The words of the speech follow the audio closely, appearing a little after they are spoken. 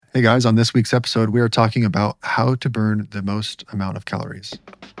Hey guys, on this week's episode, we are talking about how to burn the most amount of calories.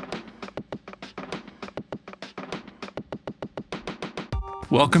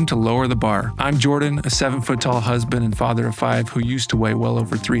 Welcome to Lower the Bar. I'm Jordan, a 7-foot-tall husband and father of 5 who used to weigh well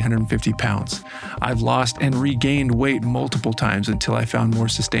over 350 pounds. I've lost and regained weight multiple times until I found more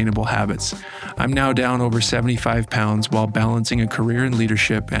sustainable habits. I'm now down over 75 pounds while balancing a career in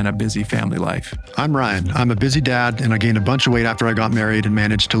leadership and a busy family life. I'm Ryan. I'm a busy dad, and I gained a bunch of weight after I got married and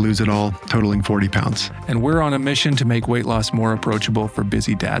managed to lose it all, totaling 40 pounds. And we're on a mission to make weight loss more approachable for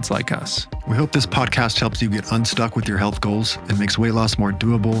busy dads like us. We hope this podcast helps you get unstuck with your health goals and makes weight loss more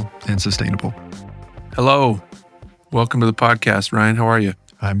doable and sustainable. Hello. Welcome to the podcast, Ryan. How are you?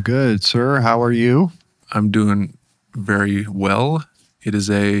 I'm good, sir. How are you? I'm doing very well. It is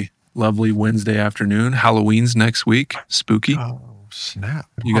a lovely Wednesday afternoon. Halloween's next week. Spooky. Oh, snap.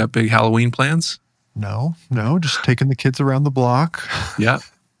 You got big Halloween plans? No, just taking the kids around the block. Yeah,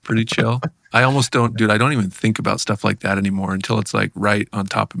 pretty chill. I almost don't, dude, I don't even think about stuff like that anymore until it's like right on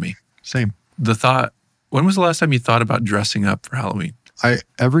top of me. Same. The thought, when was the last time you thought about dressing up for Halloween?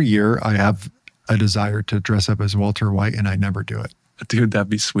 Every year I have a desire to dress up as Walter White, and I never do it. Dude, that'd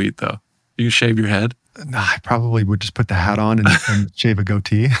be sweet though. You shave your head? Nah, I probably would just put the hat on and shave a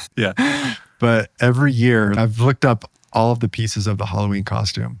goatee. Yeah. But every year I've looked up all of the pieces of the Halloween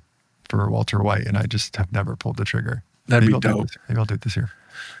costume for Walter White, and I just have never pulled the trigger. That'd Maybe be dope. Maybe I'll do it this year.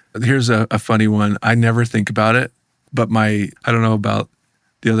 Here's a funny one. I never think about it, but I don't know about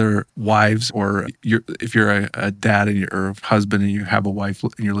the other wives, or if you're a dad or a husband and you have a wife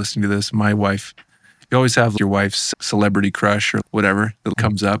and you're listening to this, my wife, you always have your wife's celebrity crush or whatever that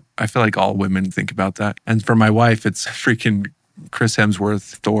comes up. I feel like all women think about that. And for my wife, it's freaking Chris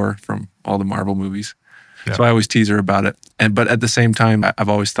Hemsworth, Thor from all the Marvel movies. Yeah. So I always tease her about it. But at the same time, I've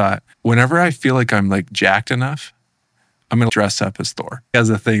always thought, whenever I feel like I'm like jacked enough, I'm going to dress up as Thor as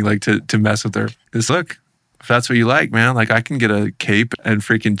a thing, like to mess with her. Just look, if that's what you like, man, like I can get a cape and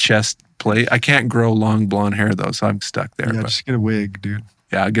freaking chest plate. I can't grow long blonde hair though, so I'm stuck there. Yeah, just get a wig, dude.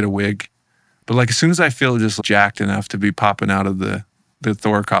 Yeah, I'll get a wig. But like as soon as I feel just jacked enough to be popping out of the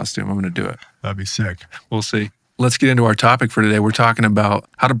Thor costume, I'm going to do it. That'd be sick. We'll see. Let's get into our topic for today. We're talking about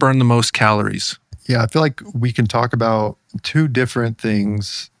how to burn the most calories. Yeah, I feel like we can talk about two different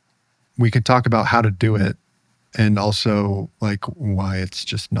things. We could talk about how to do it and also like why it's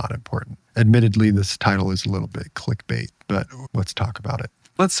just not important. Admittedly, this title is a little bit clickbait, but let's talk about it.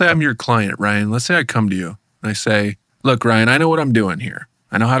 Let's say I'm your client, Ryan. Let's say I come to you and I say, look, Ryan, I know what I'm doing here.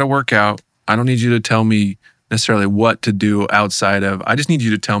 I know how to work out. I don't need you to tell me necessarily what to do outside of, I just need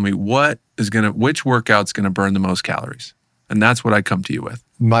you to tell me which workout's going to burn the most calories. And that's what I come to you with.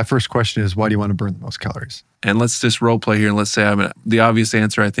 My first question is, why do you want to burn the most calories? And let's just role play here and let's say the obvious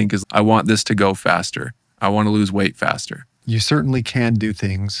answer I think is I want this to go faster. I want to lose weight faster. You certainly can do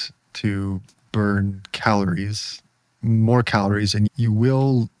things to burn calories, more calories, and you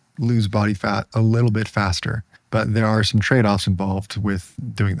will lose body fat a little bit faster. But there are some trade-offs involved with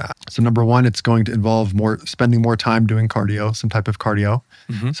doing that. So number one, it's going to involve spending more time doing cardio, some type of cardio.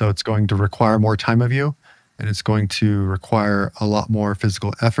 Mm-hmm. So it's going to require more time of you, and it's going to require a lot more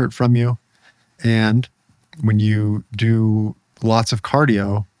physical effort from you. And when you do lots of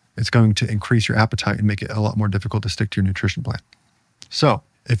cardio, it's going to increase your appetite and make it a lot more difficult to stick to your nutrition plan. So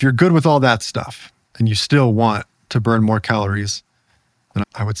if you're good with all that stuff and you still want to burn more calories, then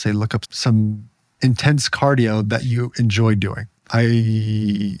I would say look up some intense cardio that you enjoy doing.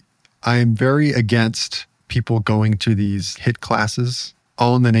 I am very against people going to these HIIT classes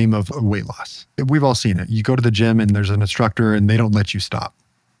all in the name of weight loss. We've all seen it. You go to the gym and there's an instructor and they don't let you stop.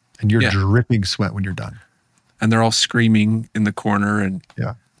 And you're dripping sweat when you're done. And they're all screaming in the corner and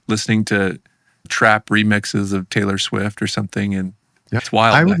listening to trap remixes of Taylor Swift or something. And it's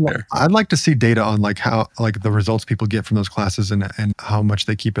wild back there. I'd like to see data on like how like the results people get from those classes and how much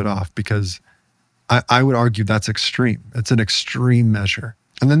they keep it off, because I would argue that's extreme. It's an extreme measure.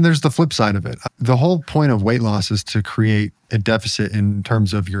 And then there's the flip side of it. The whole point of weight loss is to create a deficit in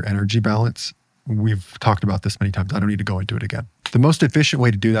terms of your energy balance. We've talked about this many times. I don't need to go into it again. The most efficient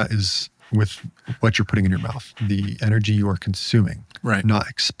way to do that is with what you're putting in your mouth, the energy you are consuming, right? Not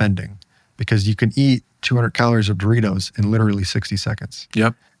expending, because you can eat 200 calories of Doritos in literally 60 seconds.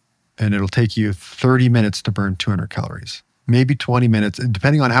 Yep. And it'll take you 30 minutes to burn 200 calories. Maybe 20 minutes,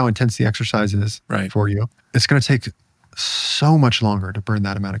 depending on how intense the exercise is for you. It's going to take so much longer to burn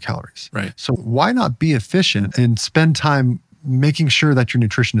that amount of calories. Right. So why not be efficient and spend time making sure that your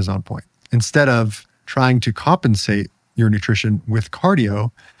nutrition is on point instead of trying to compensate your nutrition with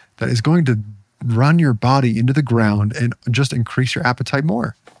cardio that is going to run your body into the ground and just increase your appetite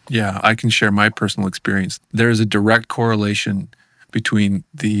more. Yeah, I can share my personal experience. There is a direct correlation between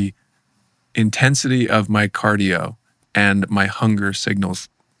the intensity of my cardio and my hunger signals,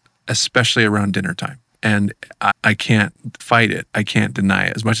 especially around dinner time. And I can't fight it. I can't deny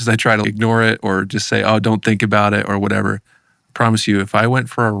it. As much as I try to ignore it or just say, oh, don't think about it or whatever, I promise you, if I went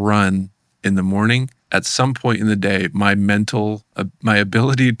for a run in the morning, at some point in the day, my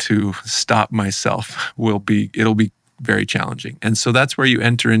ability to stop myself it'll be very challenging. And so that's where you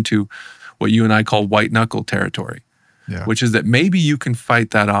enter into what you and I call white knuckle territory, which is that maybe you can fight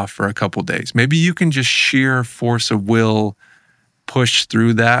that off for a couple of days. Maybe you can just sheer force of will push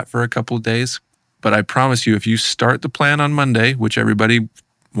through that for a couple of days. But I promise you, if you start the plan on Monday, which everybody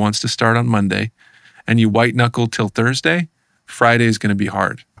wants to start on Monday, and you white knuckle till Thursday, Friday is going to be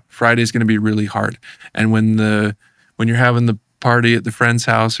hard. Friday is going to be really hard. And when you're having the party at the friend's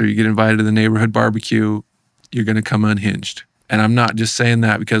house or you get invited to the neighborhood barbecue, you're going to come unhinged. And I'm not just saying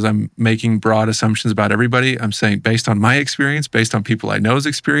that because I'm making broad assumptions about everybody. I'm saying based on my experience, based on people I know's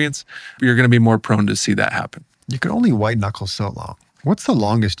experience, you're going to be more prone to see that happen. You can only white knuckle so long. What's the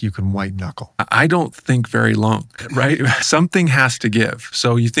longest you can white knuckle? I don't think very long, right? Something has to give.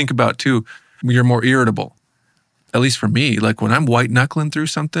 So you think about too, you're more irritable. At least for me, like when I'm white knuckling through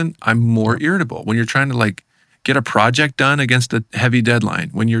something, I'm more irritable. When you're trying to like get a project done against a heavy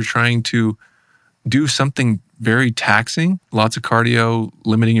deadline, when you're trying to do something very taxing, lots of cardio,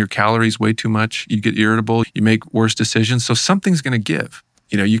 limiting your calories way too much, you get irritable, you make worse decisions. So something's going to give.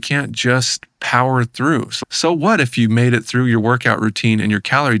 You can't just power through. So what if you made it through your workout routine and your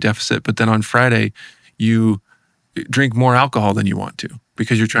calorie deficit, but then on Friday you drink more alcohol than you want to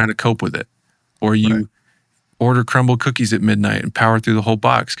because you're trying to cope with it? Or you order crumble cookies at midnight and power through the whole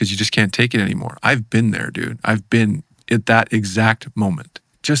box because you just can't take it anymore. I've been there, dude. I've been at that exact moment.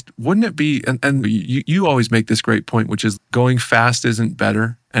 Just wouldn't it be, and you always make this great point, which is going fast isn't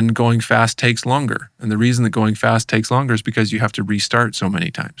better and going fast takes longer. And the reason that going fast takes longer is because you have to restart so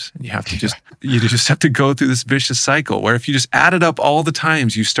many times. And you have to you just have to go through this vicious cycle where if you just added up all the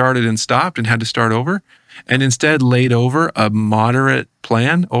times you started and stopped and had to start over and instead laid over a moderate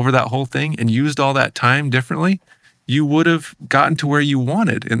plan over that whole thing and used all that time differently, you would have gotten to where you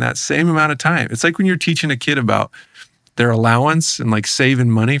wanted in that same amount of time. It's like when you're teaching a kid about their allowance and like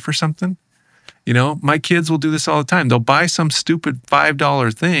saving money for something. My kids will do this all the time. They'll buy some stupid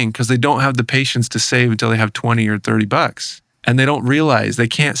 $5 thing because they don't have the patience to save until they have 20 or 30 bucks. And they don't realize, they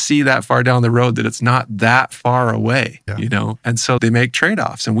can't see that far down the road that it's not that far away, And so they make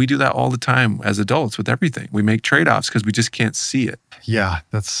trade-offs. And we do that all the time as adults with everything. We make trade-offs because we just can't see it. Yeah,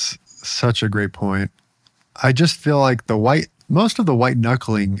 that's such a great point. I just feel like most of the white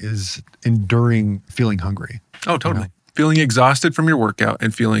knuckling is enduring feeling hungry. Oh, totally. Feeling exhausted from your workout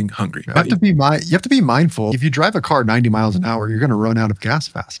and feeling hungry. You have to be mindful. If you drive a car 90 miles an hour, you're going to run out of gas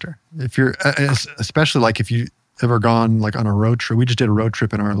faster. If you're, especially like if you ever gone like on a road trip, we just did a road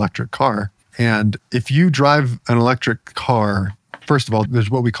trip in our electric car. And if you drive an electric car, first of all, there's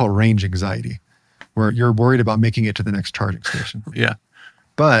what we call range anxiety, where you're worried about making it to the next charging station. Yeah.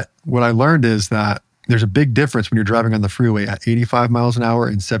 But what I learned is that there's a big difference when you're driving on the freeway at 85 miles an hour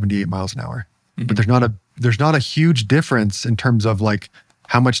and 78 miles an hour. Mm-hmm. But there's not a huge difference in terms of like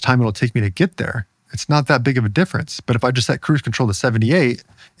how much time it'll take me to get there. It's not that big of a difference. But if I just set cruise control to 78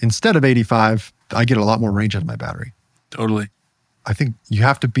 instead of 85, I get a lot more range out of my battery. Totally. I think you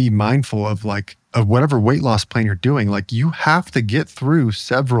have to be mindful of whatever weight loss plan you're doing. Like you have to get through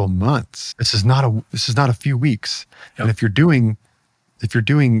several months. This is not a few weeks. Yep. And if you're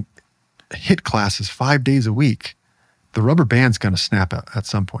doing HIIT classes 5 days a week, the rubber band's going to snap at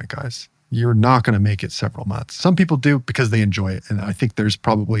some point, guys. You're not going to make it several months. Some people do because they enjoy it. And I think there's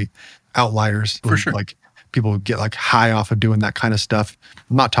probably outliers. For sure. Like people get like high off of doing that kind of stuff.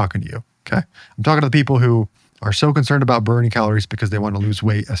 I'm not talking to you. Okay. I'm talking to the people who are so concerned about burning calories because they want to lose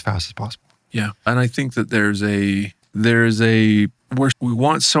weight as fast as possible. Yeah. And I think that we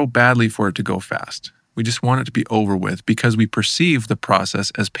want so badly for it to go fast. We just want it to be over with because we perceive the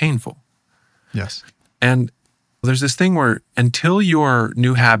process as painful. Yes. And there's this thing where until your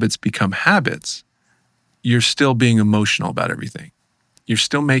new habits become habits, you're still being emotional about everything. You're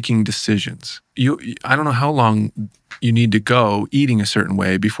still making decisions. I don't know how long you need to go eating a certain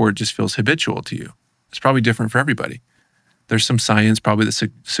way before it just feels habitual to you. It's probably different for everybody. There's some science probably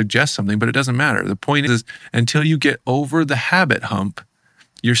that suggests something, but it doesn't matter. The point is, until you get over the habit hump,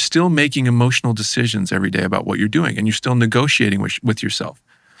 you're still making emotional decisions every day about what you're doing, and you're still negotiating with yourself.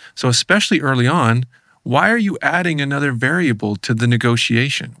 So especially early on, why are you adding another variable to the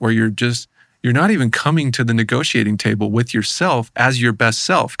negotiation where you're not even coming to the negotiating table with yourself as your best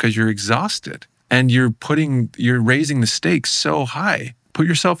self because you're exhausted and you're raising the stakes so high. Put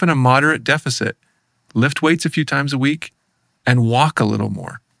yourself in a moderate deficit. Lift weights a few times a week. and walk a little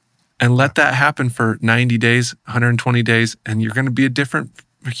more and let that happen for 90 days, 120 days, and you're going to be a different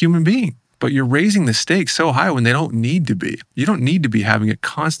human being. But you're raising the stakes so high when they don't need to be. You don't need to be having a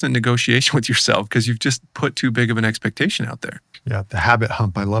constant negotiation with yourself because you've just put too big of an expectation out there. Yeah, the habit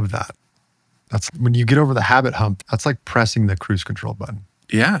hump. I love that. That's when you get over the habit hump, that's like pressing the cruise control button.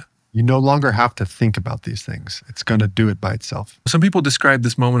 Yeah. You no longer have to think about these things. It's going to do it by itself. Some people describe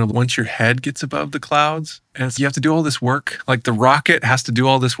this moment of once your head gets above the clouds and you have to do all this work, like the rocket has to do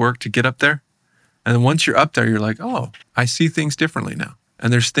all this work to get up there. And then once you're up there, you're like, oh, I see things differently now.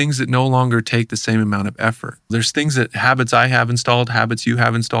 And there's things that no longer take the same amount of effort. There's things that habits I have installed, habits you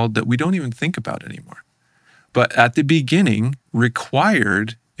have installed that we don't even think about anymore. But at the beginning,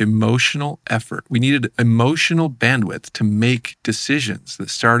 required emotional effort. We needed emotional bandwidth to make decisions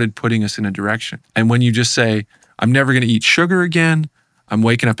that started putting us in a direction. And when you just say, I'm never going to eat sugar again, I'm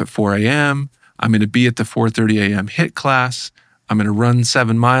waking up at 4 a.m., I'm going to be at the 4:30 a.m. HIIT class, I'm going to run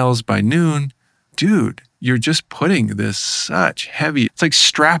 7 miles by noon, dude, you're just putting this such heavy, it's like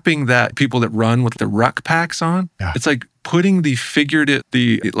strapping that people that run with the ruck packs on. Yeah. It's like putting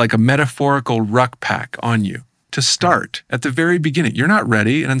like a metaphorical ruck pack on you to start at the very beginning. You're not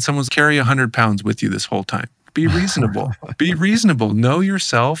ready. And then someone's carry 100 pounds with you this whole time. Be reasonable. Be reasonable. Know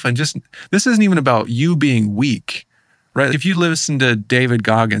yourself. And this isn't even about you being weak, right? If you listen to David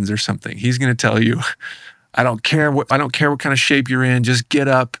Goggins or something, he's going to tell you, I don't care what kind of shape you're in. Just get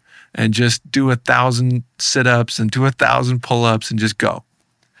up and just do 1,000 sit-ups and do 1,000 pull-ups and just go.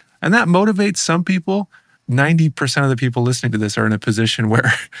 And that motivates some people. 90% of the people listening to this are in a position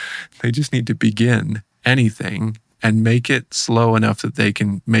where they just need to begin anything and make it slow enough that they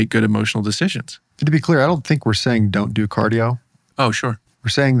can make good emotional decisions. And to be clear, I don't think we're saying don't do cardio. Oh, sure. We're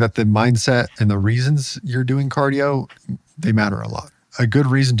saying that the mindset and the reasons you're doing cardio, they matter a lot. A good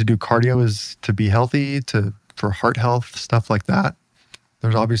reason to do cardio is to be healthy, for heart health, stuff like that.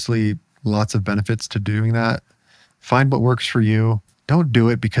 There's obviously lots of benefits to doing that. Find what works for you. Don't do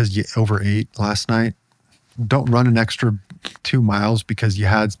it because you overate last night. Don't run an extra 2 miles because you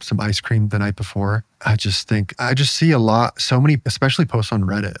had some ice cream the night before. I just see so many, especially posts on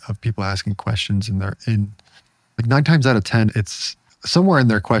Reddit of people asking questions like 9 times out of 10, it's somewhere in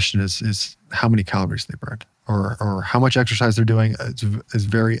their question is how many calories they burned or how much exercise they're doing. It's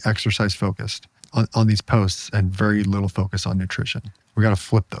very exercise focused on these posts and very little focus on nutrition. We got to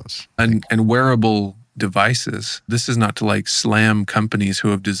flip those. And wearable devices. This is not to like slam companies who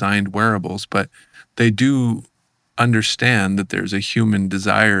have designed wearables, but they do understand that there's a human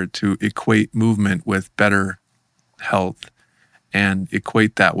desire to equate movement with better health and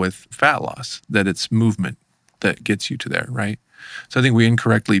equate that with fat loss, that it's movement that gets you to there, right? So I think we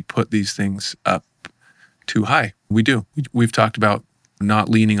incorrectly put these things up too high. We do. We've talked about not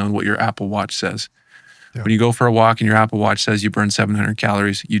leaning on what your Apple Watch says. Yeah. When you go for a walk and your Apple Watch says you burn 700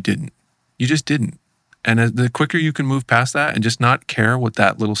 calories, you didn't. You just didn't. And the quicker you can move past that and just not care what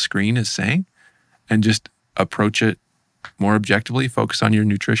that little screen is saying and just approach it more objectively, focus on your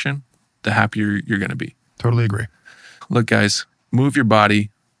nutrition, the happier you're going to be. Totally agree. Look, guys, move your body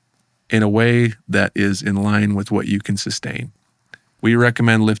in a way that is in line with what you can sustain. We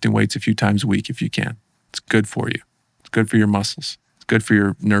recommend lifting weights a few times a week if you can. It's good for you. It's good for your muscles. It's good for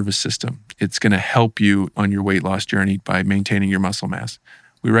your nervous system. It's going to help you on your weight loss journey by maintaining your muscle mass.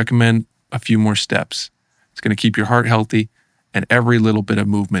 We recommend a few more steps. It's going to keep your heart healthy, and every little bit of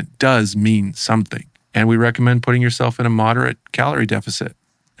movement does mean something. And we recommend putting yourself in a moderate calorie deficit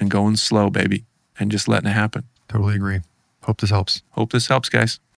and going slow, baby, and just letting it happen. Totally agree. Hope this helps. Hope this helps, guys.